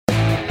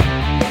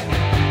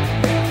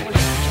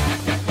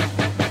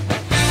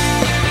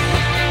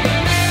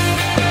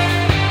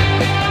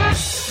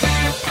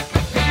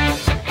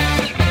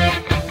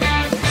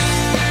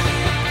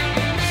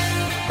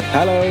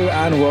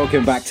and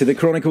welcome back to the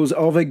Chronicles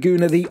of a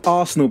Gooner, the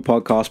Arsenal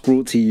podcast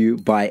brought to you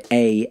by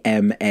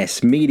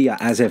AMS Media.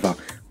 As ever,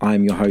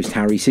 I'm your host,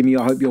 Harry Simi.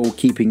 I hope you're all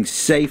keeping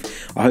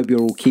safe. I hope you're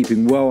all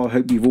keeping well. I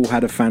hope you've all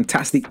had a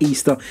fantastic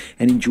Easter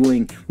and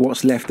enjoying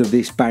what's left of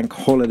this bank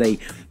holiday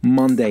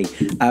Monday.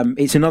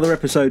 It's another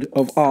episode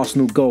of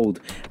Arsenal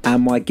Gold,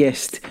 and my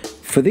guest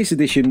for this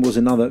edition was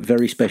another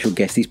very special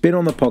guest. He's been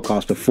on the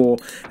podcast before,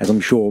 as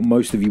I'm sure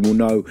most of you will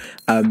know,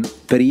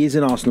 but he is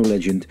an Arsenal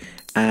legend.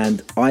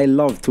 And I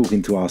love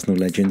talking to Arsenal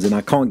legends, and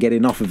I can't get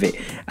enough of it.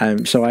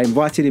 So I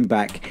invited him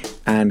back,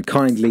 and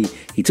kindly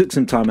he took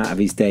some time out of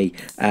his day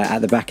at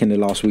the back end of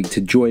last week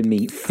to join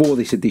me for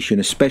this edition,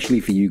 especially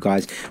for you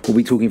guys. We'll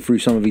be talking through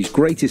some of his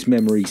greatest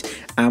memories,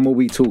 and we'll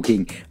be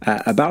talking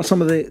about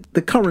some of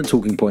the current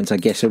talking points, I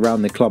guess,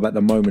 around the club at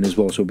the moment as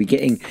well. So we'll be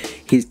getting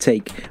his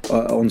take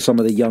on some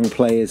of the young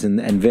players and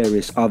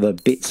various other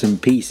bits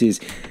and pieces.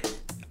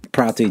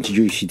 Proud to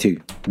introduce you to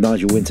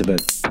Nigel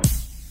Winterburn.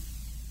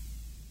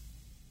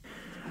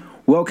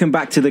 Welcome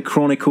back to the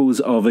Chronicles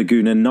of a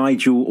Gooner.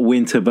 Nigel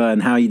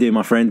Winterburn, how are you doing,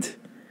 my friend?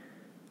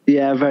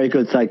 Yeah, very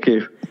good, thank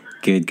you.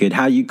 Good.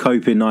 How are you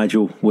coping,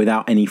 Nigel,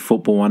 without any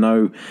football? I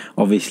know,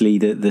 obviously,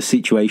 the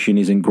situation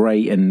isn't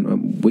great,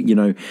 and, you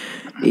know,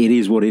 it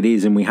is what it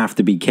is, and we have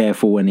to be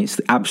careful, and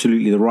it's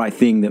absolutely the right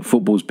thing that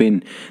football's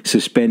been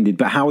suspended.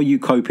 But how are you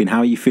coping? How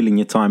are you feeling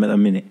your time at the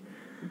minute?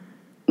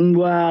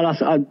 Well,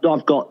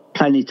 I've got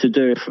plenty to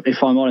do,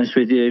 if I'm honest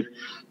with you.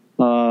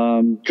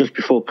 Just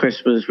before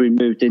Christmas, we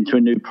moved into a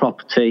new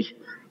property.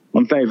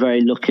 I'm very, very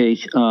lucky.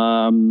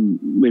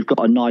 We've got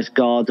a nice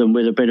garden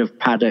with a bit of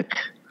paddock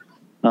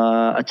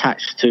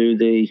attached to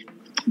the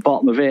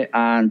bottom of it,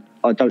 and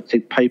I don't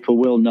think people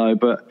will know,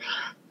 but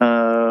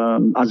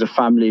as a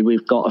family,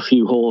 we've got a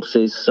few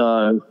horses.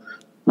 So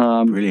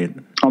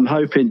brilliant. I'm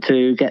hoping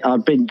to get.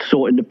 I've been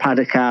sorting the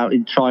paddock out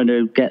and trying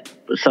to get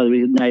so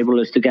we enable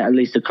us to get at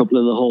least a couple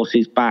of the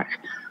horses back.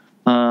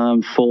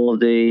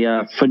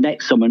 For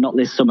next summer, not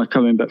this summer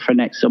coming, but for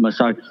next summer.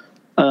 So,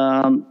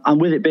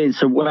 and with it being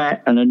so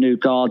wet and a new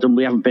garden,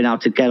 we haven't been able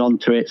to get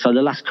onto it. So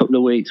the last couple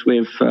of weeks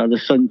with the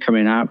sun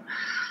coming out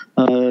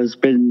has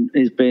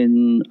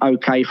been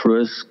okay for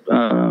us.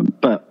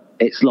 But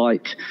it's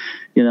like,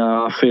 you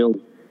know, I feel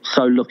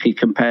so lucky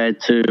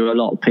compared to a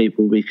lot of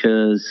people,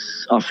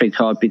 because I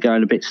think I'd be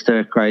going a bit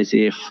stir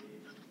crazy if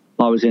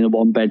I was in a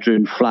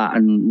one-bedroom flat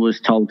and was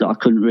told that I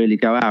couldn't really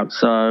go out.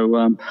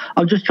 So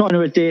I'm just trying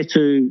to adhere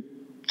to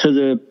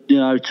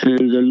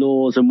the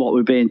laws and what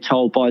we're being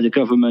told by the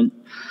government,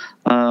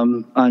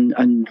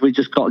 and we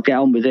just got to get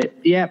on with it.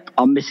 Yep,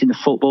 I'm missing the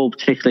football,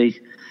 particularly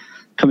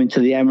coming to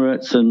the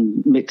Emirates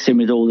and mixing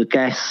with all the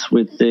guests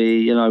with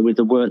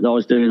the work that I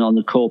was doing on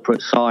the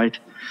corporate side.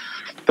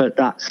 But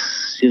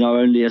that's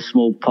only a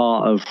small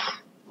part of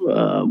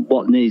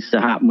what needs to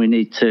happen.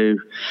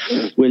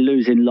 We're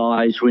losing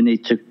lives. We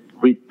need to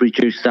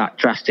reduce that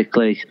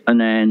drastically,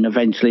 and then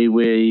eventually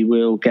we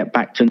will get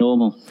back to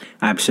normal.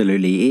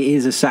 Absolutely. It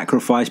is a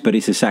sacrifice, but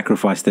it's a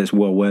sacrifice that's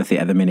well worth it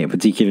at the minute,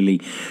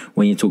 particularly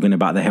when you're talking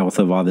about the health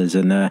of others.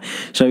 And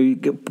so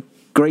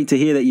great to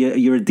hear that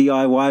you're a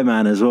DIY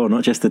man as well,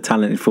 not just a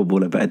talented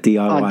footballer, but a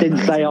DIY I didn't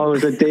man. say I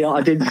was a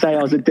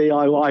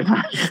DIY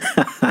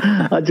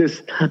man. I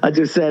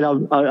just said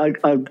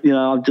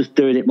I'm just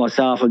doing it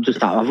myself.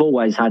 I've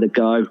always had a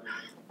go.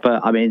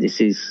 But I mean,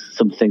 this is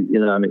something,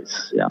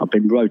 I've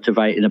been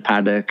rotivating a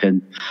paddock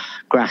and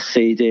grass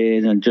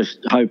seeding and just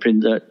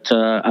hoping that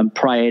and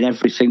praying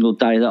every single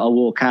day that I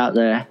walk out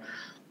there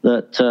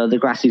that the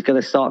grass is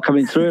going to start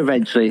coming through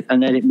eventually,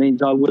 and then it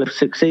means I will have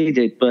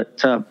succeeded.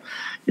 But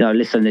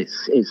listen,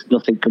 it's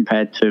nothing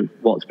compared to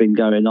what's been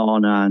going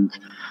on, and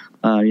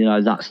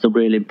that's the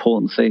really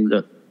important thing.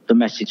 That the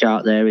message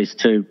out there is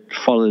to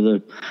follow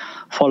the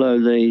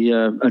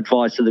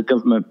advice of the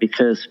government,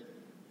 because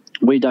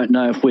we don't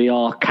know if we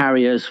are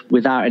carriers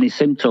without any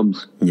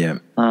symptoms. Yeah.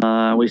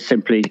 We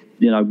simply,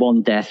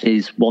 one death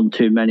is one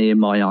too many in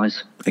my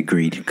eyes.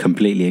 Agreed.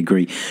 Completely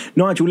agree.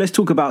 Nigel, let's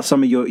talk about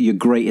some of your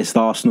greatest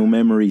Arsenal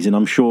memories, and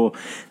I'm sure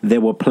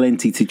there were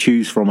plenty to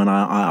choose from, and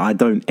I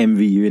don't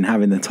envy you in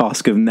having the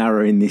task of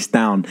narrowing this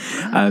down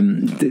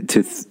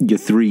to your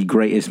three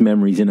greatest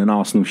memories in an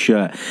Arsenal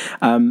shirt.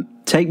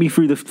 Take me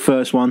through the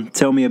first one.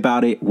 Tell me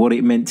about it, what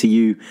it meant to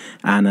you,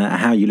 and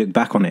how you look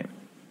back on it.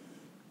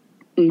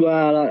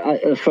 Well,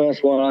 the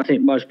first one, I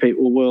think most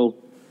people will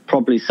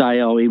probably say,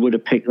 he would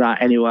have picked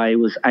that anyway. It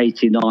was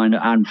 89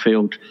 at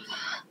Anfield.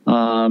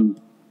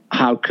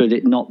 How could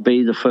it not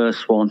be the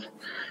first one,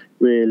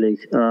 really?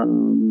 For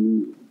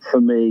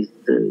me,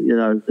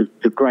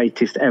 the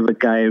greatest ever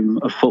game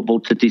of football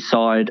to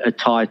decide a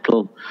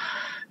title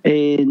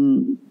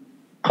in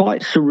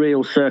quite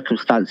surreal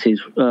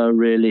circumstances,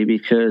 really,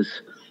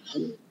 because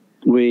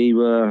we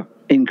were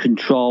in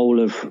control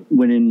of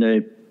winning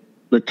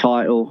the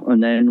title,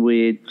 and then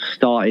we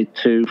started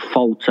to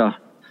falter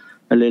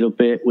a little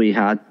bit. We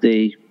had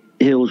the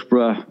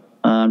Hillsborough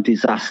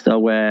disaster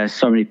where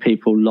so many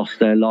people lost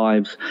their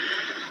lives.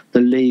 The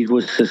league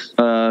was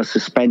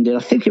suspended. I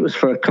think it was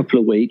for a couple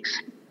of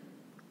weeks.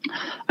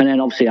 And then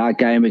obviously our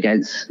game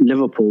against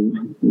Liverpool,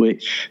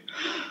 which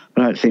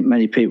don't think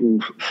many people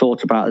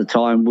thought about at the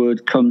time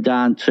would come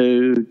down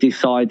to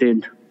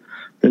deciding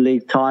the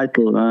league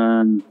title,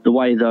 and the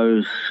way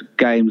those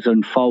games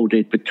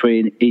unfolded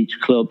between each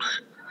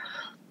club's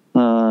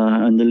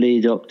and the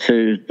lead up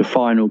to the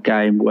final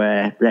game,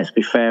 where, let's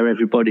be fair,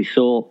 everybody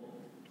thought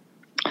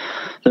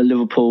that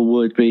Liverpool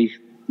would be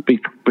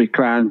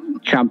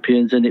crowned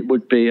champions, and it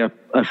would be a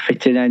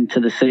fitting end to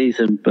the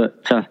season.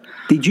 But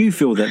did you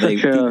feel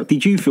that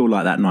did you feel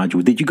like that,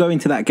 Nigel? Did you go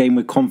into that game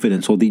with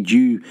confidence, or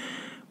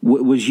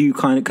was you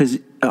kind of, because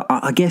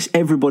I guess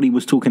everybody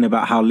was talking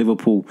about how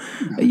Liverpool,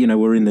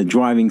 were in the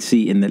driving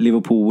seat and that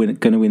Liverpool were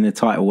going to win the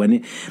title.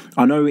 And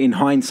I know in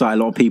hindsight,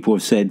 a lot of people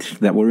have said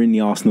that we're in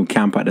the Arsenal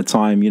camp at the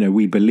time.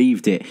 We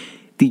believed it.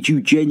 Did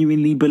you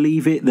genuinely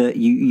believe it, that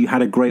you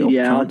had a great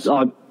chance?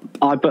 Yeah,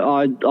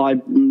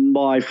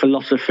 my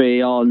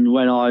philosophy on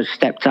when I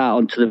stepped out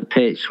onto the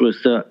pitch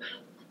was that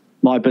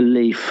my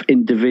belief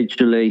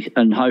individually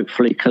and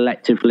hopefully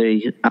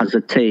collectively as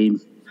a team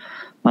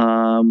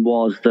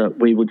was that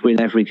we would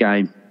win every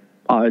game.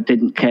 I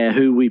didn't care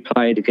who we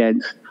played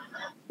against.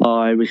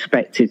 I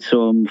respected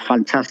some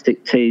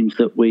fantastic teams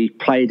that we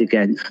played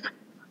against,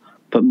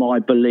 but my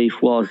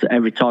belief was that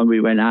every time we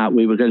went out,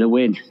 we were going to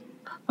win,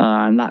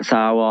 and that's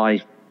how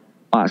I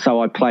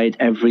played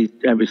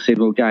every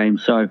single game.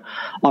 So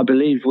I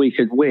believed we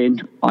could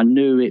win. I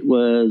knew it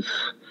was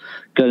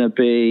going to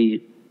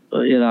be,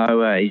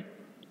 a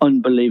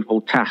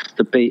unbelievable task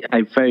to beat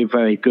a very,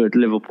 very good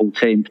Liverpool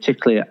team,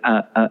 particularly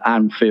at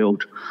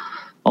Anfield,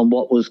 on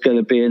what was going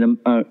to be an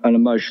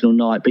emotional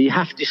night. But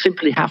you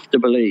simply have to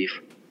believe.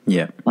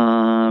 Yeah.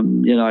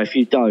 If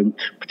you don't,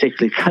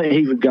 particularly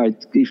even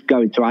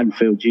going to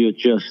Anfield, you're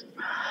just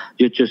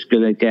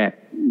going to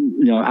get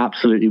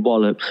absolutely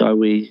walloped. So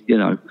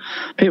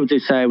people do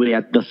say we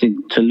had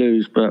nothing to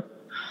lose, but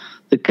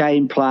the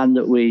game plan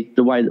the way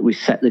that we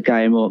set the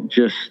game up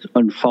just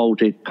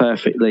unfolded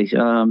perfectly.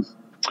 And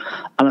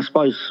I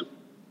suppose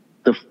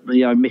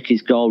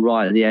Mickey's goal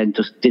right at the end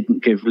just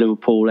didn't give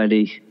Liverpool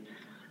any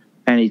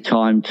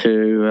time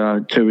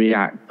to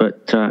react.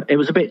 But it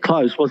was a bit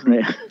close, wasn't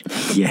it?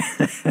 Yeah,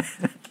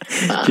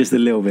 just a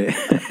little bit,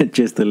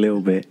 just a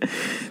little bit.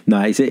 No,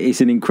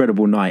 it's an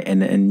incredible night,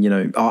 and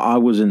I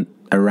wasn't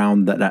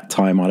around at that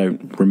time. I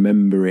don't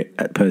remember it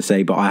per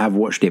se, but I have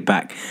watched it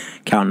back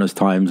countless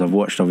times. I've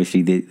watched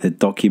obviously the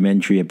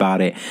documentary about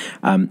it,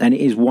 and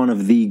it is one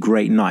of the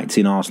great nights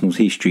in Arsenal's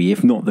history,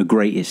 if not the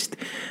greatest.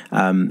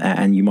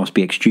 And you must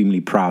be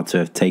extremely proud to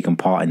have taken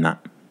part in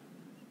that.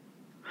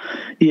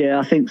 Yeah,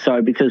 I think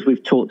so, because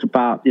we've talked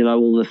about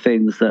all the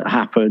things that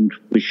happened.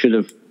 We should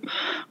have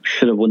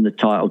won the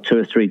title 2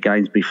 or 3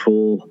 games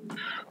before,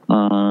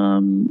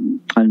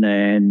 and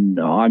then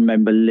I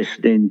remember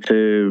listening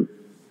to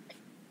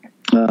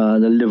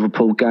the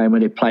Liverpool game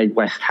when they played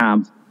West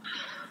Ham,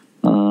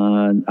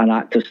 and I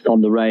had to,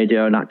 on the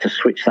radio, and I had to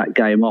switch that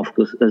game off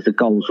because as the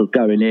goals were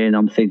going in,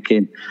 I'm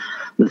thinking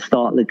at the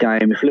start of the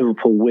game, if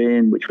Liverpool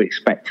win, which we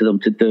expected them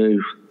to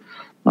do,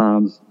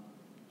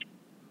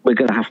 we're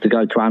going to have to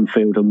go to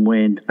Anfield and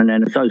win. And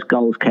then as those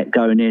goals kept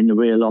going in, the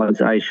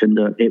realisation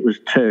that it was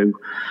 2,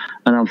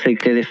 and I'm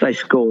thinking if they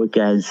score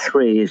again,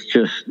 3 is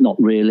just not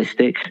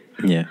realistic.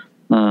 Yeah.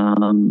 So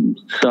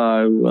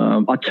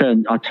I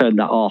turned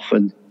that off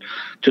and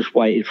just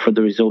waited for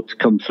the result to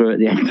come through at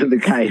the end of the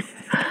game.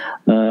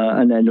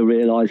 And then the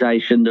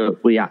realisation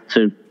that we had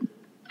to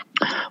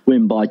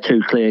win by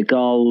 2 clear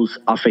goals.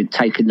 I think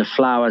taking the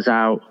flowers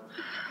out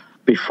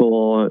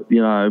before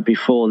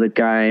the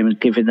game and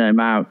giving them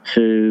out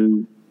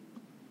to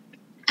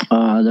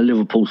the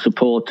Liverpool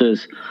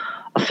supporters,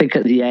 I think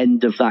at the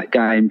end of that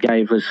game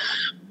gave us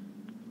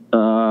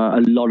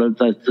a lot of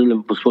the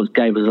Liverpool supporters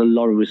gave us a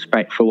lot of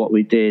respect for what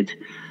we did.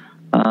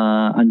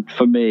 And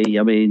for me,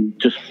 I mean,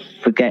 just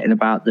forgetting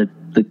about the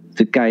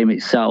game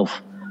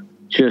itself,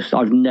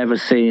 I've never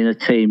seen a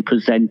team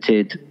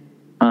presented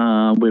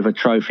with a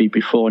trophy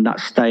before, and that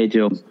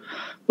stadium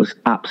was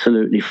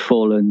absolutely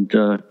full. And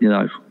I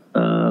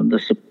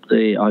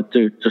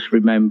do just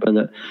remember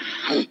that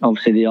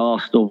obviously the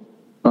Arsenal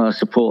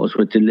supporters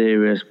were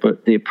delirious,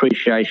 but the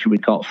appreciation we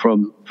got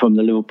from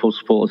the Liverpool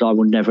supporters, I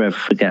will never ever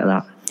forget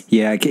that.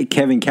 Yeah,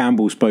 Kevin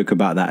Campbell spoke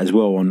about that as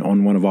well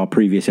on one of our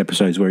previous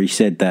episodes, where he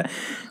said that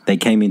they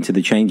came into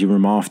the changing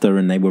room after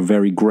and they were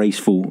very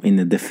graceful in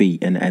the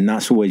defeat. And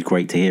that's always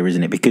great to hear,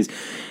 isn't it? Because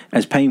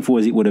as painful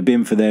as it would have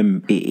been for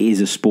them, it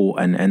is a sport,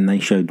 and they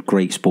showed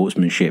great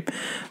sportsmanship.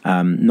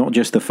 Not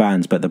just the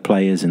fans, but the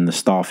players and the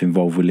staff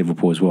involved with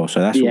Liverpool as well. So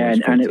that's always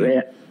great to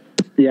hear.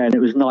 Yeah, and it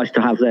was nice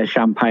to have their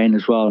champagne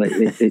as well.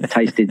 It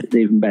tasted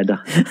even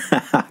better.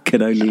 I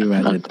can only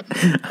imagine.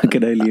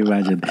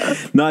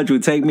 Nigel,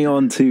 take me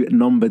on to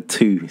number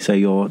 2. So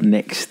your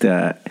next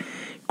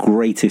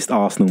greatest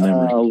Arsenal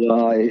memory.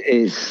 Well,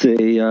 it's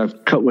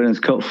the Cup Winners'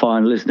 Cup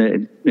final, isn't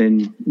it,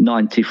 in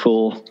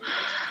 '94?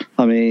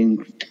 I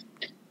mean,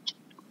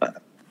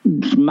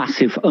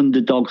 massive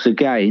underdogs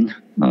again.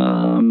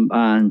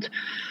 And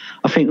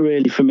I think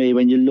really for me,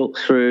 when you look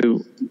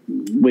through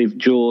with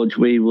George,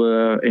 we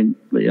were in,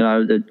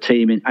 the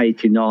team in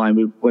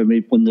 '89 when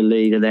we won the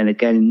league, and then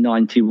again in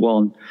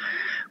 '91,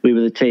 we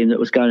were the team that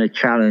was going to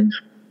challenge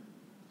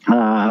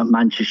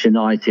Manchester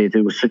United,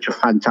 who was such a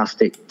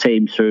fantastic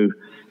team through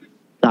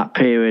that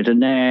period.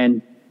 And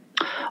then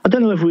I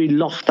don't know if we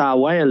lost our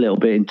way a little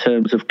bit in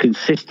terms of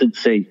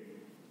consistency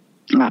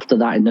after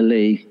that in the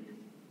league,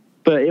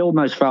 but it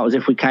almost felt as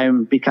if we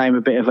became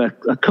a bit of a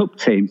cup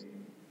team.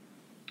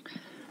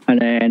 And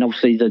then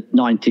obviously the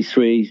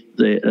 '93,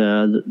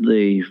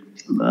 the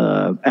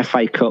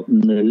FA Cup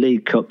and the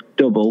League Cup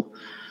double,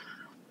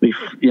 we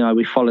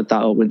followed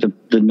that up with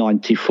the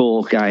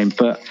 '94 game.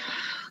 But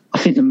I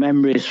think the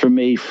memories for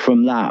me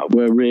from that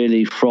were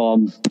really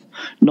from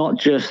not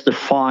just the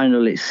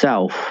final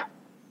itself,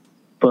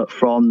 but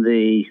from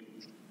the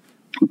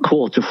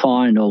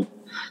quarter-final,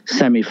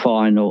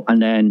 semi-final,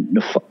 and then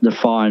the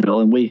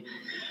final. And we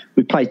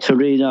played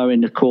Torino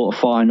in the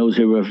quarter-finals,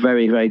 who were a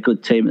very, very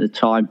good team at the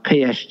time.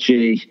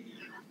 PSG,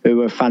 who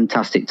were a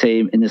fantastic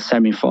team, in the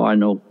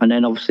semi-final. And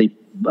then obviously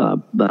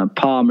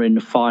Parma in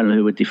the final,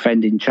 who were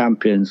defending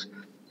champions.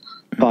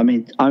 But I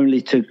mean,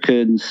 only to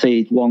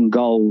concede one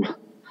goal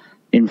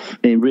in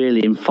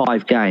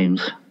 5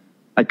 games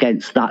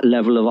against that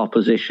level of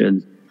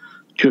opposition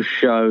just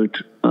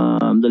showed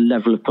the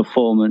level of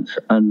performance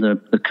and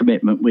the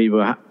commitment we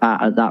were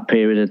at that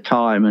period of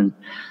time. And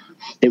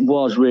it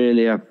was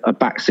really a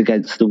backs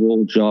against the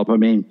wall job. I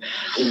mean,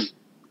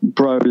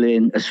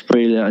 Brolin,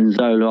 Asprilla and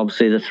Zola,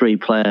 obviously the 3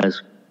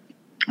 players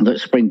that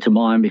spring to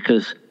mind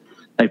because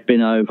they've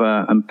been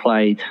over and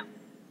played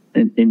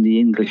in the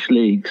English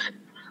leagues.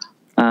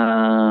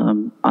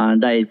 And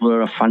they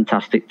were a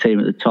fantastic team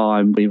at the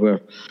time. We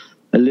were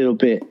a little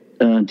bit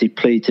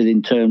depleted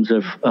in terms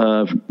of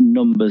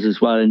numbers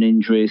as well and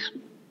injuries.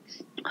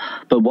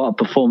 But what a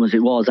performance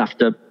it was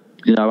after,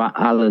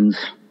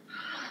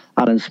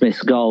 Alan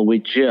Smith's goal. We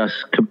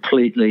just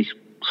completely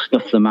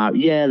snuffed them out.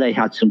 Yeah, they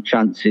had some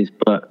chances,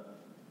 but,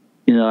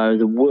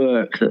 the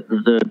work that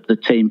the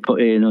team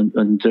put in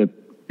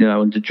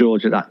under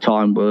George at that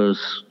time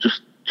was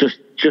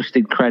just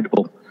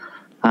incredible.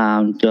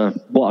 And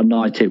what a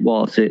night it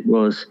was. It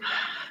was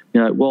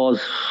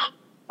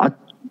a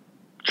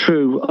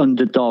true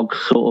underdog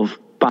sort of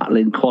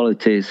battling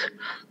qualities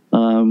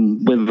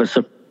with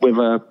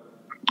a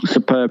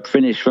superb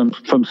finish from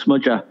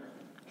Smudger.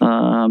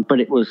 But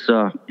it was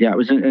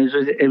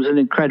an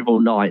incredible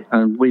night,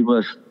 and we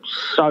were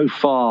so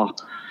far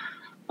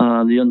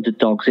the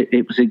underdogs.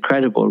 It was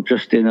incredible,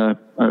 just in a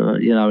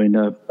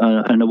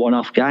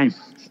one-off game.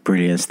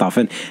 Brilliant stuff.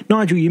 And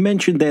Nigel, you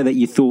mentioned there that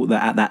you thought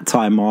that at that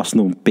time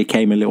Arsenal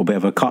became a little bit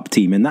of a cup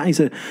team, and that is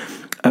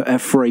a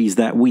phrase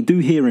that we do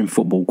hear in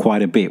football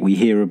quite a bit. We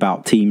hear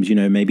about teams,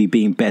 maybe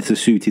being better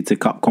suited to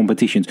cup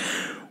competitions.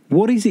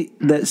 What is it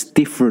that's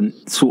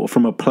different, sort of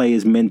from a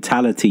player's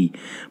mentality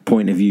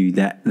point of view,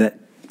 that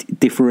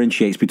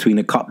differentiates between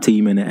a cup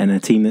team and a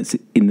team that's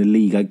in the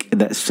league,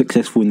 that's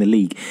successful in the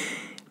league?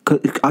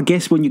 I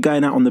guess when you're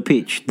going out on the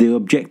pitch, the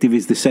objective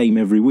is the same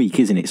every week,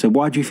 isn't it? So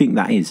why do you think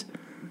that is?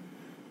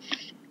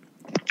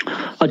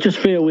 I just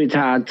feel we'd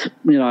had,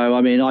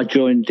 I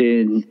joined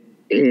in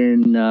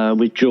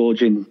with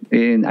George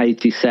in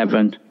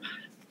 '87.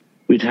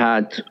 We'd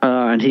had,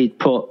 and he'd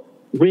put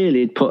a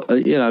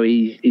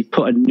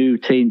new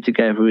team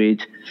together.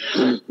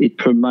 He'd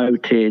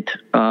promoted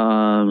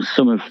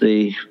some of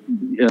the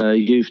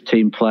youth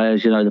team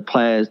players,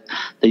 the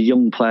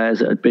young players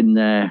that had been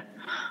there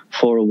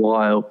for a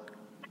while.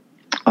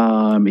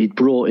 He'd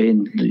brought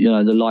in,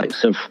 the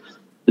likes of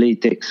Lee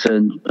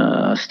Dixon,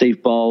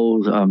 Steve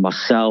Bowles,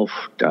 myself,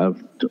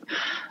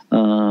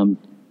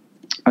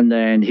 and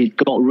then he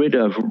got rid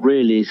of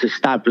really his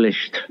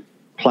established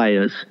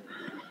players.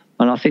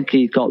 And I think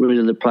he got rid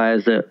of the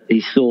players that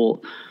he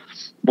thought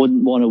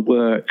wouldn't want to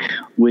work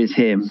with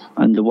him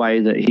and the way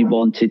that he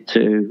wanted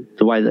to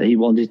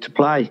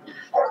play.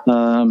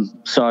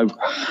 So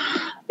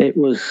it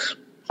was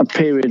a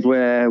period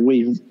where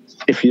we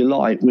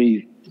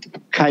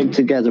came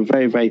together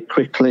very, very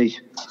quickly.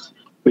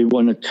 We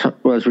won,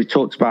 as we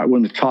talked about,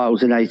 won the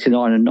titles in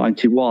 '89 and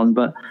 '91.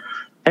 But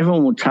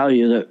everyone will tell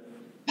you that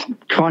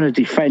trying to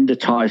defend the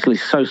title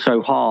is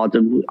so hard.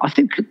 And I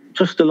think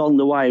just along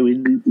the way,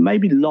 we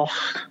maybe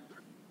lost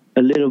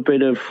a little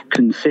bit of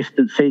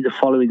consistency the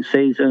following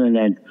season, and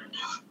then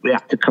we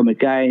had to come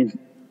again.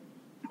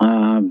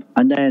 And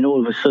then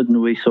all of a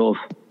sudden, we sort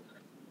of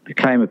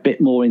became a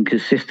bit more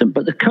inconsistent.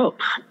 But the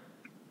cups,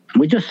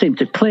 we just seemed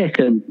to click,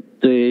 and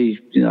the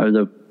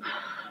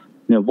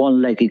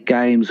one-legged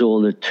games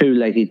or the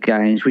two-legged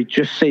games, we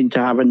just seemed to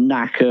have a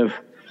knack of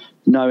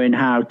knowing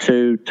how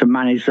to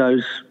manage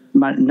those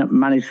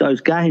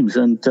games.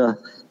 And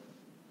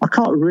I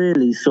can't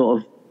really sort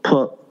of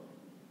put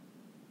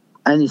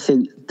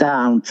anything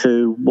down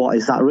to what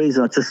is that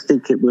reason. I just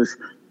think it was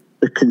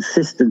the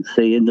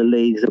consistency in the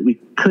leagues that we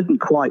couldn't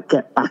quite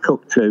get back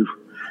up to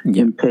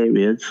in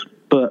periods.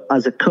 But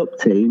as a cup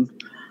team,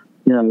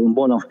 in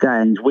one-off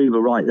games, we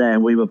were right there,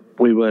 and we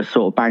were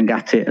sort of bang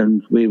at it,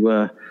 and we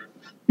were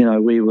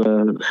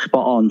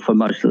spot on for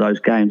most of those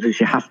games, as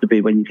you have to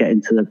be when you get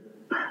into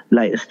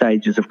later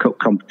stages of cup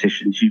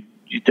competitions,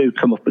 you do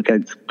come up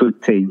against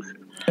good teams.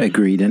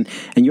 Agreed, and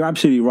you're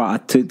absolutely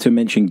right to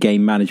mention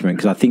game management,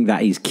 because I think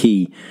that is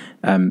key,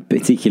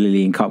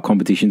 particularly in cup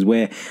competitions,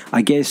 where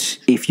I guess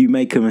if you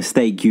make a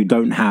mistake, you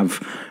don't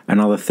have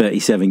another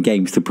 37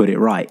 games to put it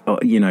right.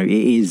 It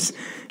is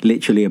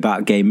literally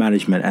about game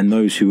management, and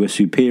those who are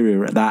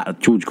superior at that,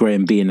 George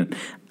Graham being an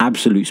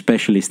absolute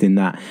specialist in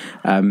that,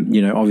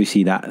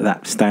 obviously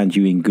that stands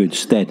you in good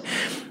stead.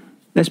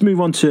 Let's move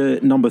on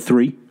to number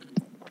 3,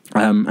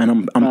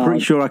 and I'm pretty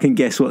sure I can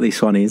guess what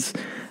this one is.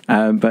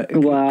 But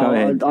go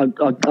ahead.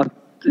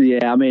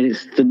 I mean,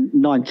 it's the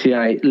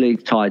 98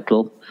 league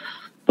title,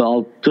 but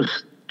I'll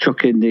just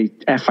chuck in the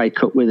FA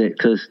Cup with it,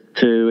 because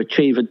to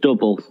achieve a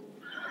double,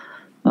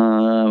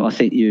 I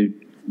think you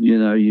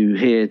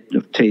hear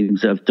of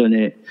teams that have done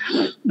it,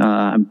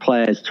 and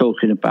players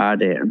talking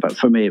about it. But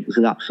for me, it was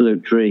an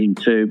absolute dream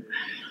to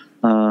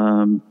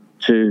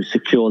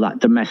secure that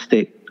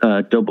domestic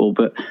double.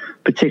 But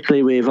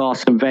particularly with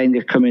Arsene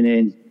Wenger coming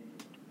in,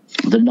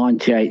 the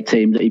 98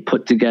 team that he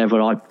put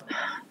together,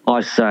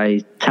 I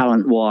say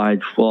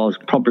talent-wide was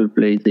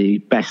probably the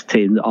best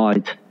team that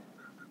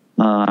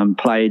I'd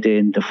played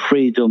in. The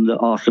freedom that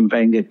Arsene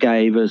Wenger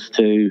gave us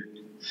to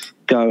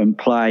go and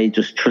play,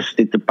 just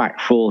trusted the back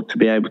four to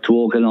be able to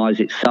organise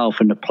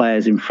itself and the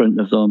players in front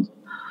of them.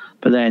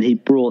 But then he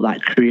brought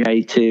that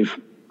creative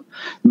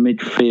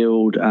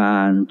midfield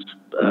and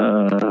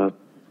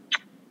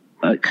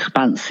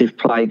expansive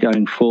play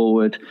going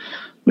forward,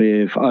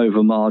 with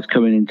Overmars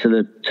coming into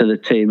the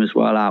team as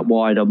well, out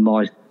wide on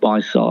my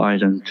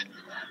side, and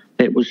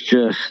it was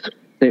just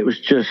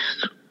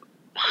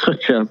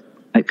such a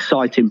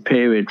exciting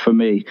period for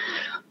me,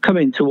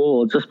 coming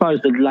towards, I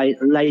suppose, the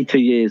later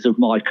years of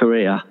my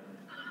career,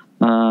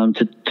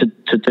 to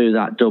do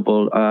that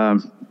double.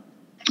 And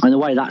the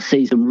way that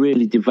season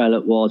really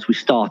developed was we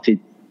started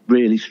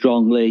really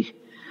strongly,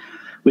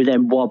 we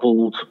then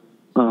wobbled,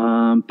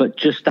 but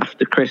just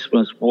after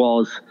Christmas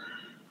was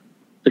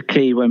the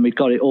key when we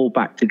got it all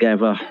back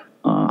together.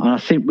 And I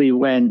think we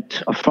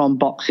went from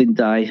Boxing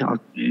Day,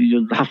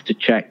 you'll have to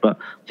check, but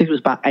I think it was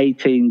about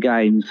 18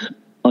 games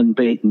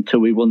unbeaten till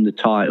we won the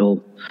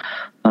title.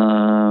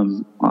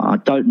 I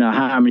don't know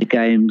how many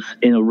games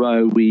in a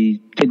row we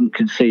didn't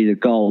concede a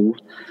goal.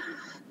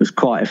 There's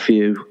quite a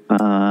few.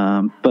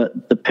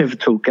 But the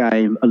pivotal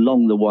game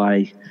along the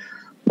way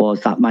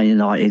was that Man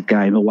United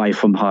game away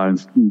from home.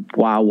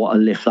 Wow, what a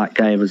lift that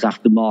gave us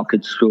after Mark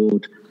had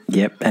scored.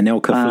 Yep, and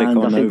Elka flick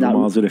on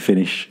Overmars with a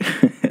finish.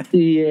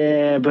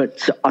 Yeah,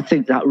 but I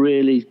think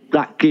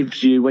that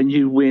gives you, when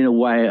you win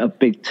away at a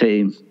big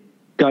team,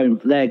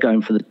 they're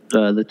going for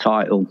the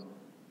title,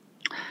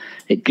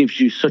 it gives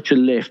you such a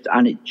lift,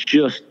 and it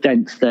just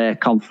dents their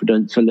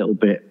confidence a little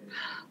bit.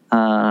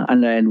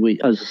 And then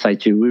as I say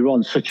to you, we were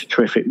on such a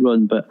terrific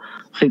run, but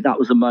I think that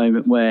was the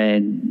moment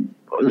when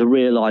the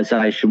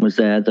realisation was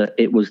there that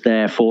it was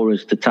there for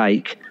us to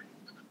take.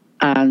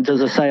 And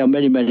as I say, on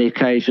many, many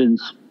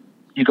occasions,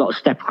 you got to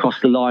step across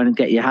the line and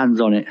get your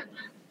hands on it.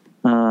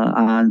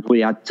 And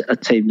we had a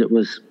team that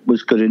was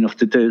good enough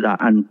to do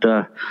that. And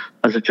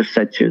as I just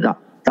said to you,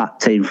 that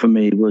team for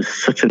me was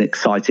such an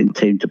exciting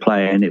team to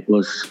play, and it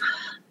was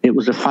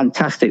a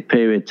fantastic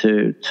period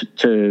to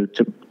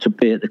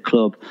be at the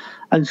club.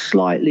 And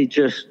slightly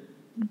just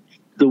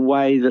the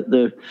way that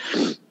the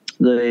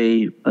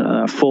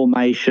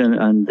formation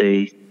and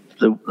the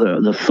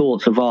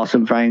thoughts of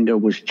Arsene Wenger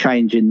was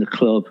changing the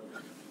club.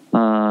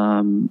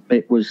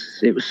 It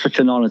was such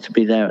an honour to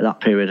be there at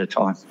that period of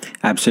time.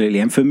 Absolutely,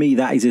 and for me,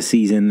 that is a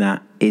season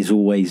that is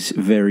always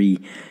very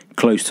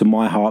close to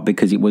my heart,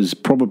 because it was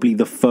probably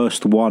the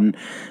first one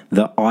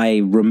that I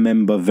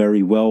remember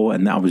very well,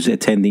 and I was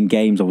attending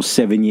games. I was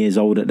 7 years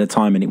old at the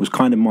time, and it was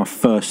kind of my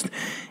first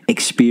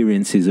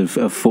experiences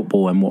of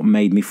football, and what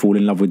made me fall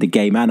in love with the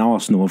game, and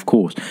Arsenal, of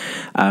course.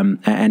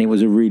 And it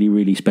was a really,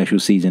 really special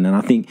season. And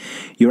I think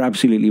you're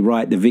absolutely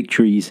right. The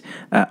victories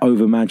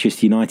over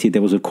Manchester United,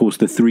 there was, of course,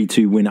 the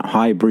 3-2 win at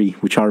Highbury,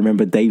 which I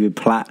remember David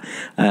Platt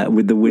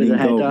with the winning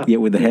goal. Header. Yeah,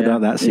 with the header,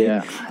 that's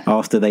it,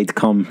 after they'd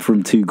come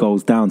from 2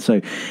 goals down.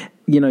 So,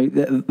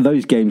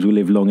 those games will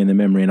live long in the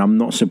memory, and I'm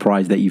not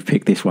surprised that you've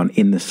picked this one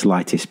in the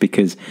slightest,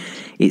 because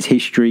it's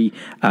history,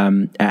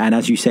 and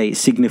as you say, it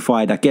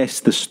signified, I guess,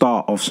 the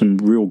start of some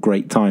real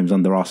great times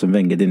under Arsene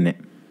Wenger, didn't it?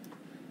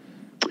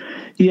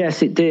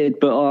 Yes, it did.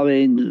 But I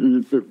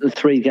mean, the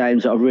 3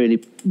 games that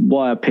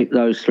why I picked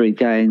those 3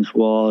 games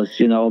was,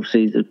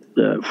 obviously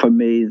for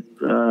me,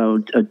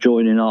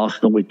 joining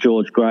Arsenal with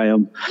George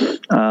Graham,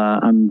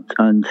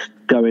 and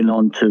going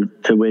on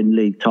to win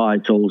league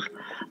titles,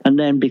 and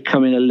then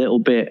becoming a little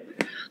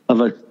bit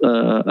of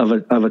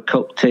a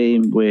cup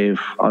team with,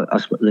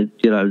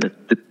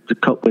 the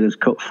Cup Winners'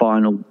 Cup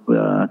final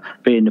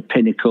being the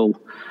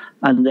pinnacle,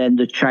 and then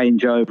the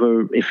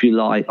changeover, if you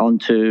like,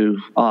 onto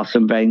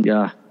Arsene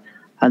Wenger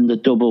and the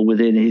double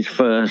within his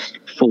first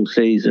full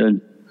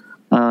season.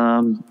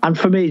 And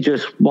for me,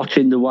 just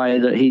watching the way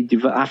that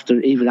even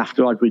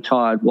after I'd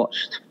retired,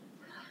 watched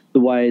the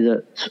way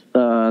that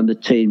the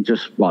team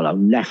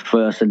left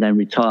first and then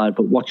retired,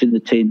 but watching the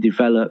team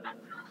develop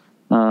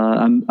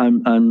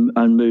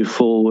and move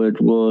forward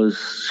was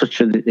such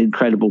an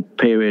incredible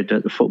period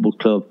at the football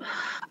club.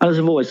 As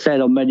I've always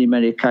said on many,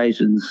 many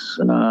occasions,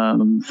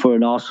 for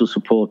an Arsenal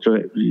supporter,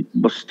 it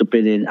must have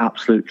been in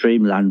absolute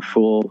dreamland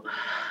for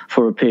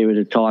a period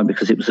of time,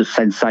 because it was a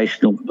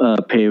sensational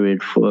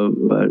period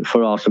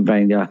for Arsene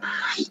Wenger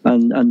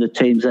and the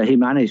teams that he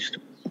managed.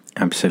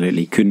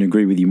 Absolutely. Couldn't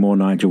agree with you more,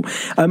 Nigel.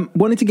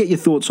 Wanted to get your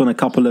thoughts on a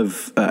couple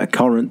of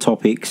current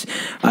topics.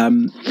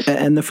 And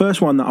the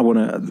first one that I want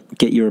to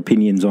get your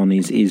opinions on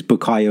is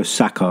Bukayo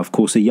Saka. Of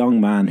course, a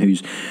young man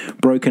who's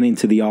broken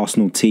into the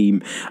Arsenal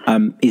team,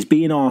 is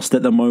being asked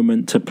at the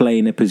moment to play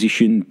in a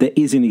position that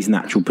isn't his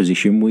natural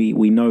position.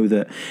 We know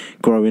that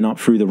growing up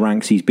through the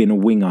ranks, he's been a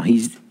winger.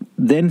 He's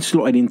then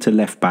slotted into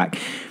left back.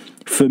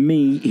 For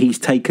me, he's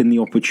taken the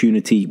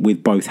opportunity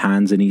with both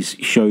hands and he's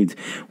showed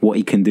what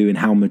he can do and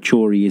how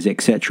mature he is,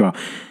 etc.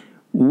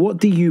 What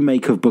do you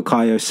make of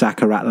Bukayo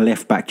Saka at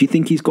left back? Do you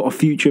think he's got a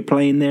future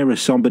playing there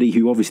as somebody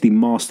who obviously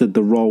mastered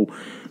the role?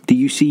 Do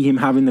you see him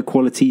having the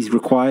qualities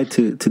required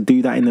to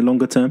do that in the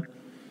longer term?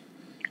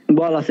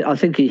 Well, I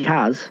think he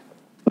has.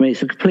 I mean,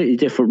 it's a completely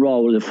different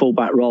role, the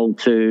fullback role,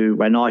 to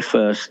when I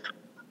first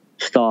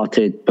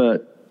started.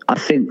 But I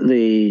think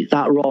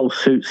that role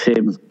suits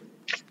him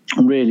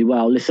really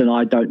well. Listen,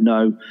 I don't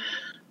know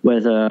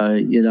whether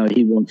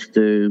he wants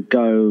to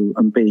go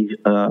and be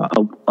a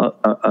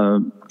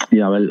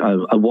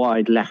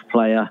wide left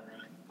player,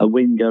 a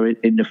winger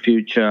in the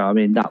future. I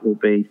mean, that will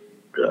be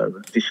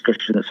a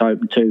discussion that's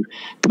open to.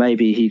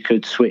 Maybe he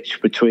could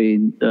switch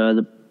between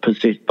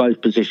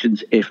both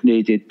positions if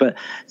needed. But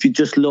if you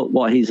just look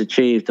what he's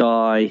achieved,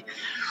 I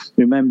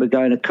remember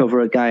going to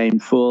cover a game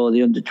for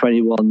the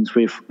under-21s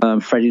with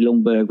Freddie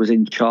Lundberg was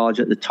in charge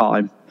at the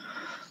time.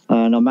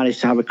 And I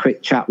managed to have a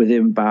quick chat with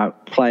him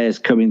about players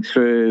coming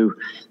through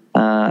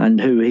and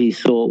who he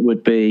thought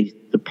would be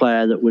the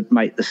player that would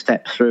make the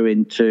step through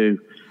into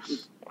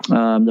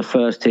the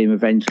first team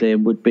eventually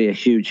and would be a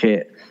huge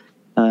hit.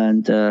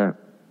 And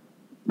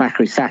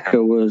Bukayo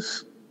Saka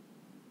was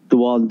the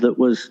one that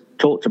was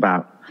talked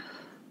about.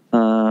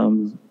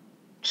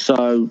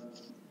 So,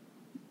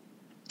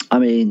 I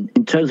mean,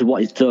 in terms of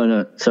what he's done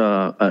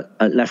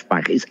at left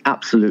back, it's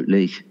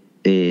absolutely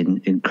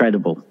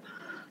incredible.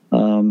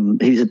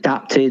 He's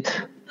adapted,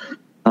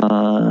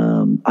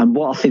 and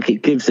what I think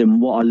it gives him,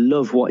 what I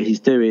love what he's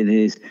doing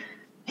is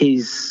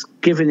he's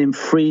giving him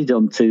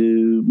freedom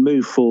to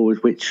move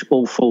forward, which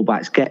all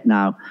fullbacks get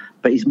now,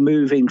 but he's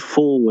moving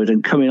forward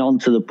and coming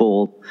onto the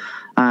ball,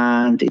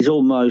 and he's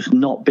almost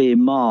not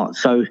being marked.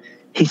 So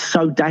he's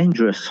so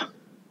dangerous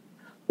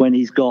when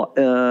he's got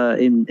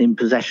in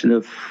possession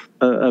of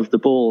the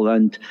ball,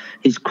 and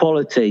his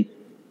quality,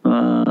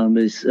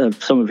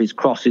 some of his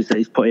crosses that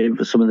he's put in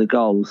for some of the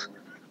goals,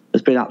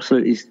 has been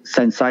absolutely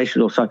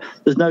sensational. So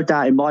there's no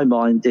doubt in my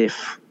mind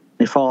if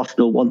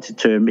Arsenal wanted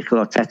to, and Mikel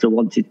Arteta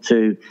wanted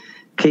to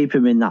keep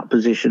him in that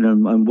position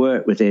and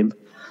work with him,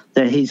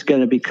 then he's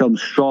going to become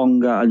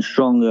stronger and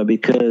stronger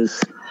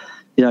because,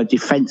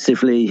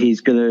 defensively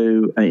he's going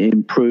to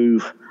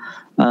improve.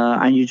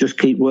 And you just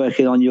keep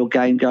working on your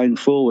game going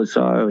forward.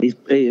 So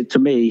to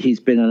me, he's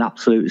been an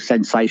absolute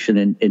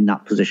sensation in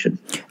that position.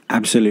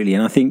 Absolutely.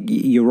 And I think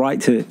you're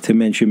right to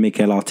mention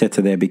Mikel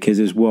Arteta there, because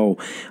as well,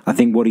 I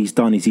think what he's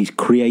done is he's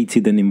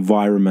created an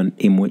environment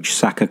in which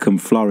Saka can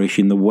flourish,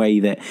 in the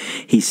way that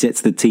he sets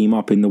the team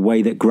up, in the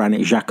way that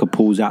Granit Xhaka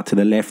pulls out to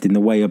the left, in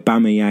the way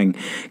Aubameyang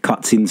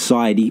cuts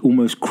inside. He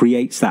almost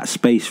creates that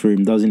space for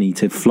him, doesn't he,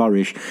 to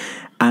flourish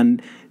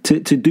and to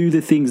do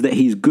the things that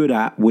he's good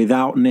at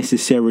without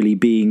necessarily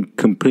being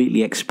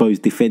completely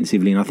exposed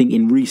defensively. And I think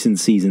in recent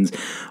seasons,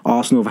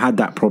 Arsenal have had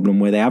that problem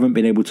where they haven't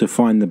been able to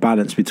find the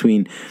balance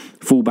between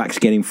fullbacks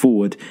getting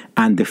forward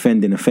and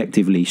defending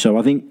effectively. So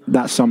I think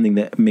that's something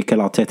that Mikel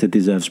Arteta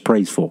deserves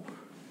praise for.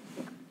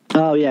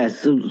 Oh,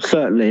 yes,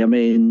 certainly. I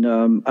mean,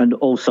 and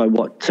also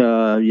what,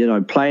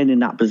 playing in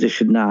that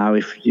position now,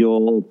 if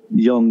you're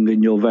young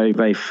and you're very,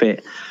 very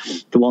fit,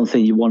 the one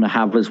thing you want to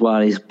have as well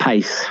is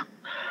pace.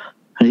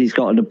 And he's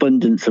got an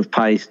abundance of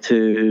pace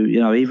to,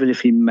 even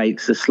if he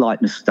makes a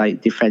slight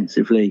mistake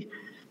defensively,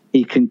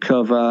 he can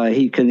cover,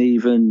 he can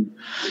even,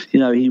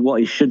 what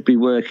he should be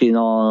working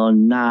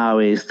on now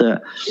is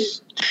that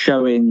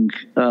showing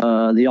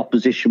the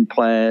opposition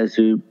players,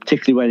 who,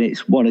 particularly when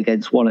it's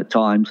 1-against-1 at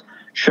times,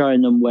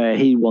 showing them where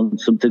he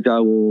wants them to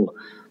go, or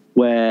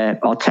where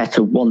Arteta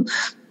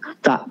wants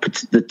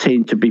the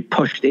team to be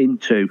pushed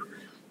into.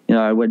 When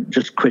I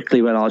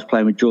was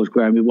playing with George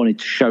Graham, we wanted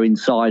to show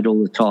inside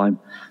all the time.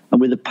 And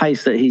with the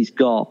pace that he's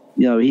got,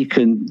 he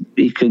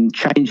can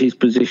change his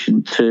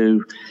position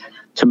to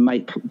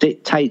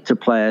dictate to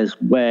players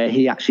where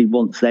he actually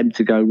wants them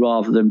to go,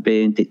 rather than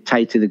being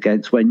dictated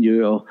against when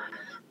you're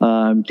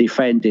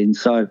defending.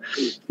 So,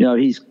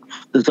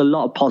 there's a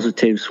lot of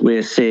positives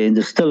we're seeing.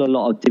 There's still a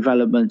lot of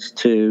developments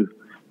to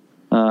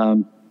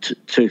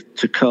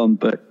come.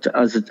 But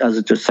as I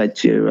just said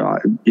to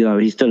you,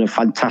 he's done a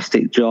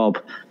fantastic job.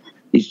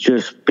 He's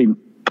just been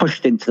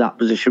pushed into that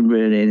position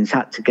really, and he's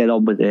had to get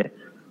on with it.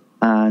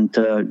 And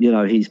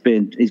he's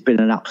been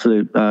an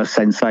absolute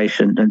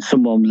sensation, and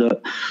someone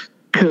that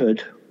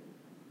could,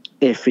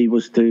 if he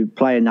was to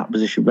play in that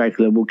position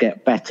regularly, will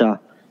get better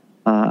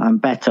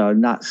and better,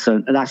 and that's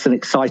an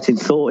exciting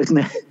thought, isn't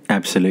it?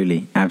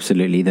 Absolutely.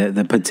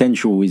 The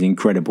potential is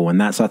incredible, and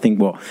that's, I think,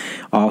 what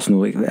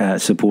Arsenal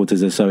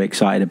supporters are so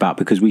excited about,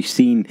 because we've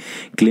seen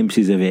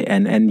glimpses of it,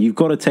 and you've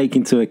got to take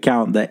into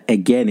account that,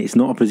 again, it's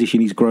not a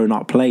position he's grown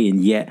up playing,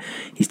 yet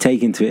he's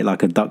taken to it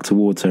like a duck to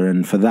water,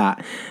 and for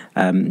that,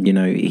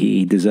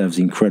 he deserves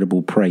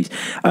incredible praise.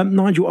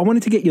 Nigel, I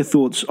wanted to get your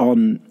thoughts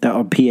on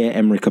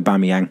Pierre-Emerick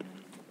Aubameyang.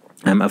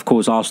 Of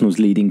course, Arsenal's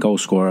leading goal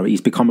scorer.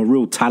 He's become a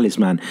real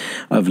talisman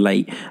of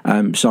late.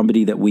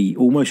 Somebody that we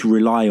almost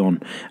rely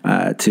on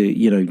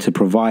to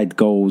provide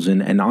goals,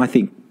 and I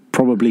think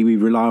probably we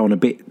rely on a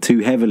bit too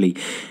heavily.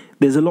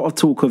 There's a lot of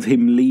talk of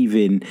him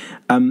leaving.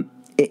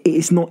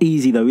 It's not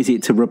easy, though, is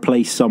it, to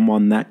replace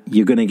someone that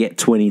you're going to get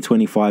 20,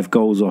 25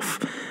 goals off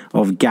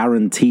of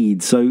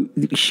guaranteed? So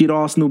should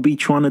Arsenal be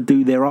trying to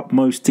do their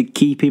utmost to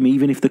keep him,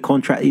 even if the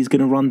contract is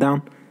going to run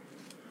down?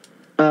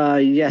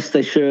 Yes,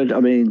 they should. I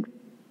mean,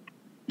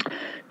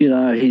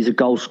 he's a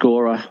goal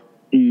scorer.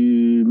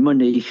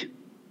 Money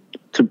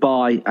to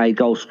buy a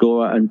goal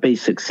scorer and be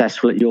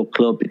successful at your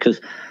club,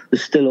 because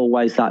there's still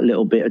always that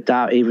little bit of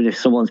doubt. Even if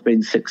someone's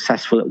been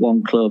successful at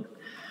one club,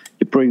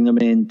 you bring them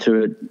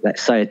into,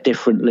 let's say, a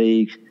different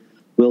league.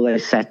 Will they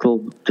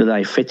settle? Do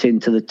they fit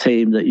into the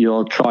team that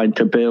you're trying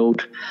to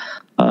build?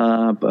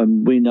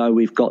 And we know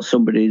we've got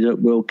somebody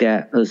that will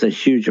get us a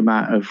huge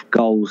amount of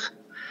goals.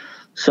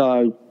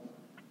 So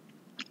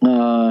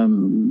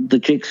the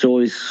jigsaw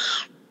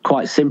is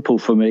quite simple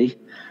for me.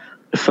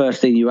 The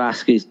first thing you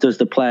ask is, does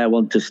the player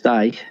want to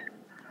stay?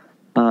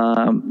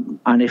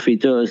 And if he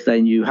does,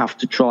 then you have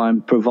to try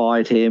and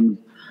provide him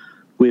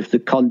with the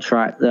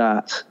contract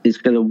that is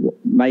going to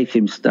make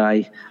him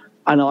stay.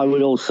 And I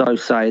would also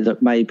say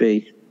that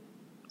maybe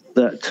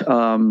that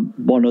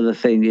one other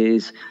thing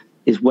is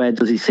where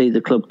does he see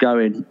the club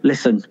going?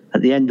 Listen,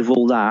 at the end of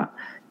all that,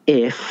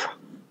 if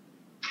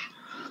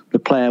the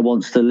player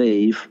wants to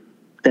leave,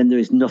 then there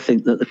is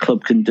nothing that the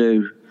club can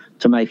do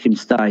to make him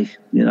stay.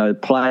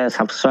 Players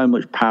have so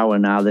much power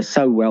now. They're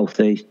so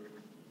wealthy.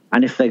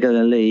 And if they're going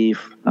to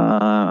leave,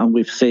 and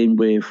we've seen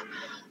with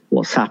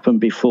what's happened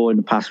before in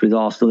the past with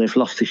Arsenal, they've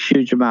lost a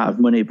huge amount of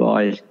money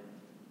by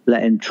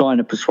trying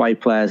to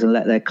persuade players and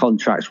let their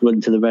contracts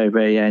run to the very,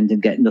 very end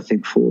and get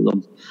nothing for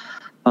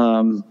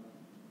them.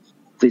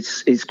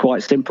 It's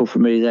quite simple for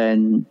me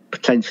then.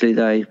 Potentially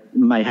they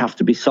may have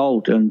to be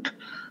sold, and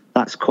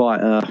that's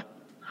quite a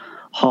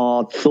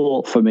hard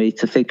thought for me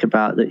to think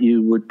about, that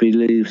you would be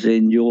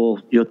losing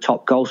your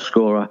top goal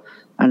scorer,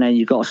 and then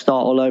you've got to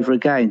start all over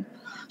again.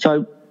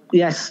 So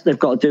yes, they've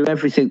got to do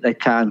everything they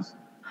can.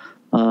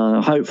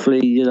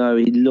 Hopefully, he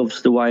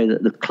loves the way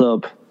that the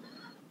club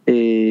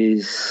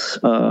is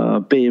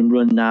being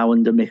run now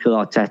under Mikel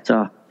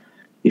Arteta.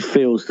 He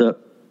feels that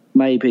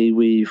maybe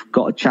we've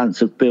got a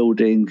chance of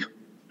building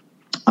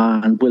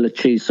and will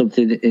achieve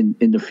something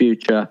in the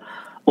future,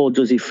 or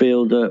does he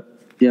feel that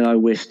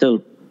we're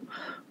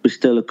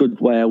still a good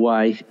way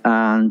away,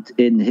 and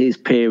in his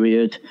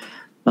period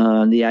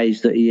and the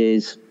age that he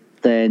is,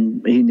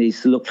 then he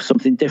needs to look for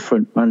something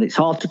different? And it's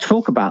hard to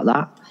talk about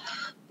that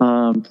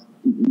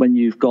when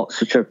you've got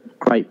such a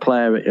great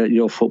player at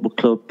your football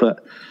club.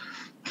 But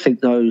I think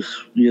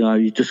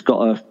you just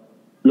got to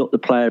look the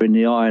player in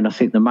the eye, and I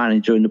think the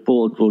manager and the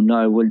board will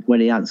know when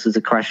he answers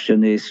the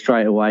question is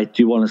straight away,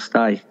 do you want to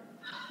stay?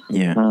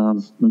 Yeah.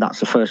 And that's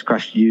the first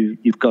question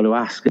you've got to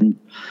ask. And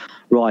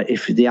right,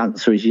 if the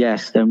answer is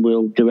yes, then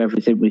we'll do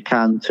everything we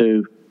can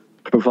to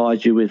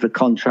provide you with a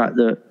contract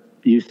that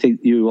you think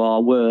you are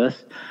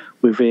worth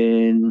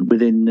within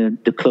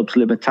the club's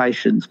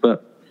limitations.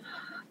 But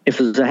if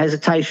there's a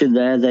hesitation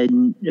there,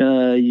 then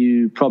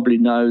you probably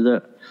know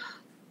that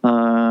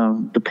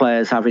the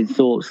player's having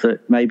thoughts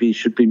that maybe he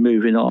should be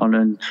moving on,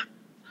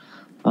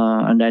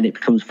 and then it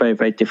becomes very,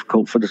 very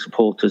difficult for the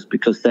supporters,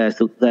 because they're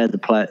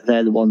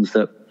the ones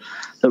that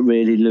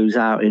really lose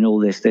out in all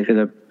this. They're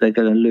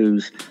gonna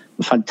lose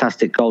a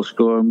fantastic goal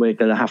scorer, and we're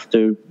going to have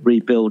to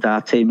rebuild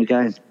our team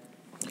again.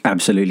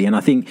 Absolutely, and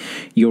I think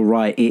you're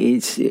right.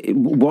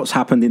 What's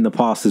happened in the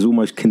past has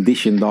almost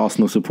conditioned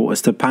Arsenal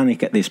supporters to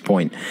panic at this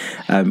point.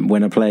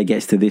 When a player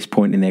gets to this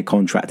point in their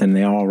contract, and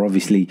they are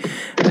obviously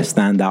a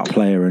standout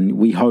player, and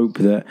we hope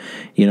that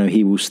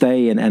he will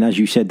stay. And as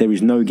you said, there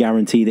is no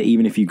guarantee that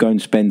even if you go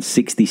and spend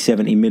 60,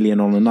 70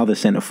 million on another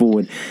centre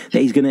forward,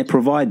 that he's going to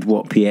provide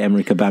what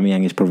Pierre-Emerick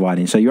Aubameyang is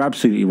providing. So you're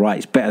absolutely right.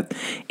 It's better,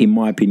 in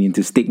my opinion,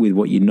 to stick with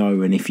what you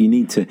know, and if you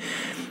need to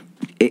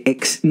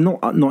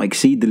not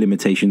exceed the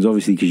limitations,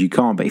 obviously, because you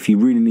can't, but if you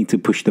really need to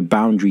push the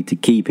boundary to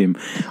keep him,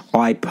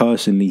 I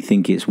personally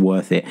think it's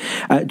worth it.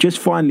 Just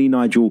finally,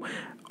 Nigel,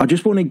 I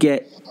just want to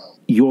get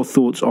your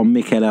thoughts on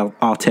Mikel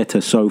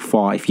Arteta so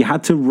far. If you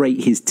had to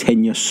rate his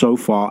tenure so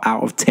far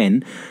out of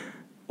 10,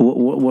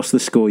 what's the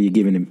score you're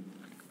giving him?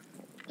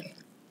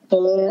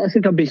 I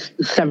think I'd be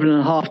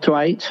 7.5 to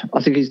 8.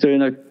 I think he's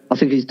doing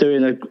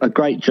a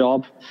great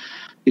job.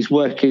 He's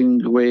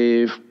working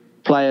with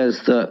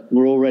players that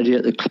were already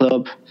at the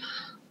club.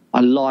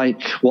 I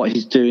like what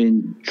he's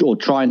doing or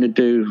trying to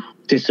do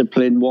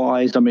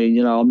discipline-wise. I mean,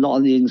 I'm not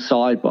on the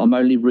inside, but I'm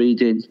only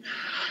reading.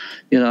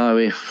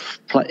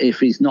 If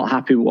he's not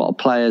happy with what a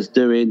player's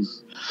doing,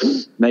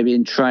 maybe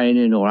in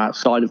training or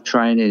outside of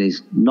training,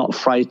 he's not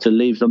afraid to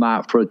leave them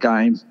out for a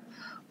game,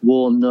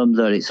 warn them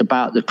that it's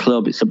about the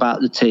club, it's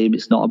about the team,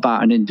 it's not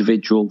about an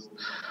individual.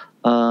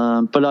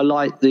 But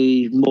I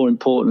more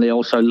importantly, I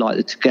also like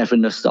the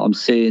togetherness that I'm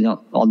seeing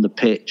on the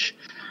pitch.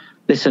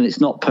 Listen, it's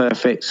not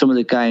perfect. Some of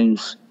the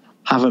games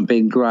haven't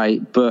been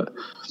great, but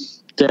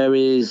there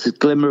is a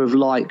glimmer of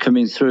light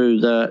coming through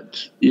that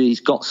he's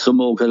got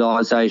some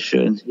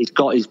organisation, he's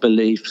got his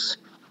beliefs,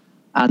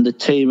 and the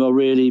team are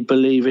really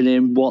believing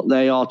in what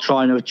they are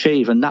trying to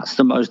achieve, and that's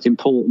the most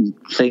important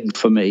thing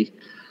for me.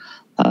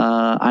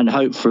 And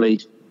hopefully,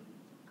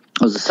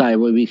 as I say,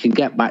 we can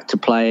get back to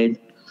playing,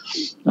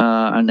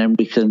 and then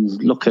we can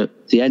look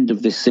at the end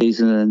of this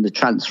season and the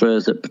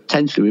transfers that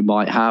potentially we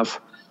might have,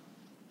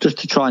 just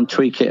to try and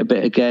tweak it a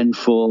bit again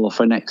for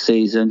next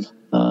season.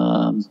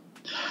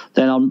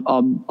 Then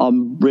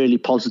I'm really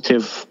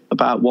positive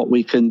about what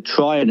we can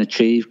try and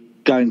achieve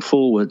going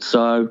forward.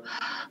 So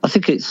I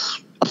think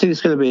it's going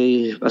to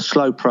be a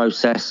slow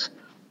process,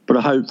 but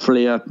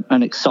hopefully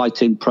an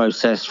exciting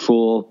process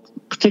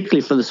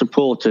particularly for the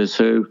supporters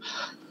who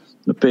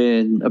have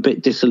been a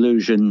bit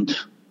disillusioned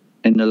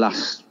in the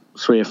last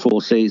 3 or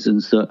 4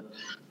 seasons, that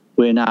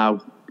we're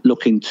now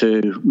looking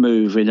to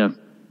move in a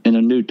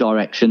new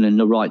direction, in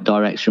the right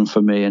direction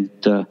for me, and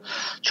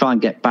try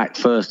and get back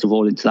first of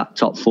all into that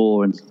top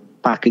 4 and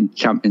back in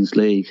Champions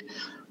League,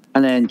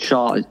 and then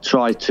try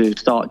to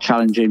start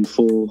challenging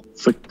for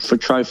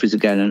trophies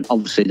again. And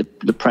obviously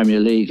the Premier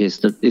League is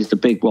the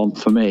big one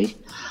for me.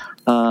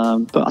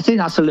 But I think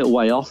that's a little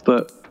way off.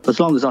 But as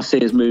long as I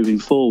see us moving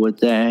forward,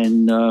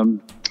 then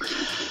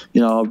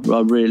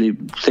I really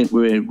think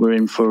we're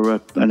in for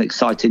an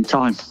exciting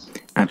time.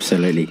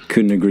 Absolutely.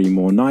 Couldn't agree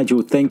more.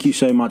 Nigel, thank you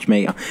so much,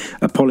 mate.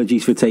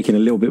 Apologies for taking a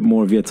little bit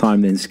more of your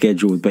time than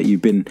scheduled, but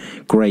you've been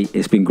great.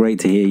 It's been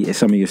great to hear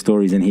some of your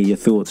stories and hear your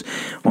thoughts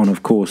on,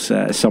 of course,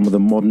 some of the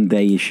modern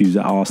day issues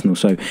at Arsenal.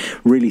 So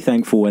really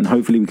thankful, and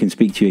hopefully we can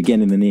speak to you again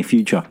in the near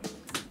future.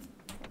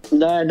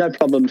 No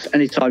problems.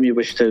 Anytime you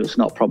wish to, it's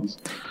not a problem.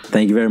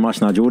 Thank you very much,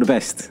 Nigel. All the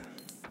best.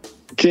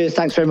 Cheers.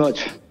 Thanks very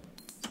much.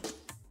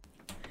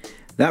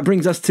 That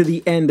brings us to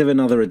the end of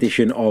another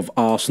edition of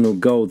Arsenal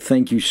Gold.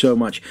 Thank you so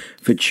much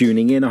for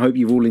tuning in. I hope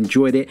you've all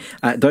enjoyed it.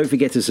 Don't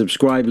forget to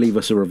subscribe, leave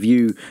us a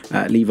review,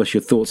 leave us your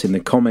thoughts in the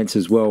comments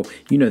as well.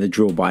 You know the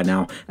drill by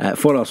now.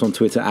 Follow us on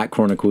Twitter at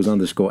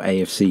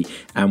Chronicles_AFC,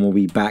 and we'll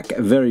be back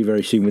very,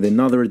 very soon with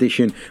another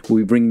edition.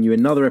 We'll be bringing you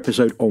another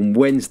episode on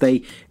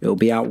Wednesday. It'll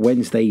be out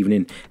Wednesday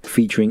evening,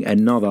 featuring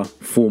another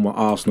former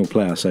Arsenal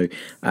player. So,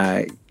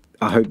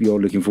 I hope you're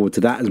looking forward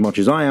to that as much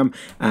as I am,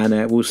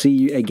 and we'll see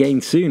you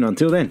again soon.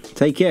 Until then,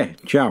 take care.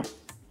 Ciao.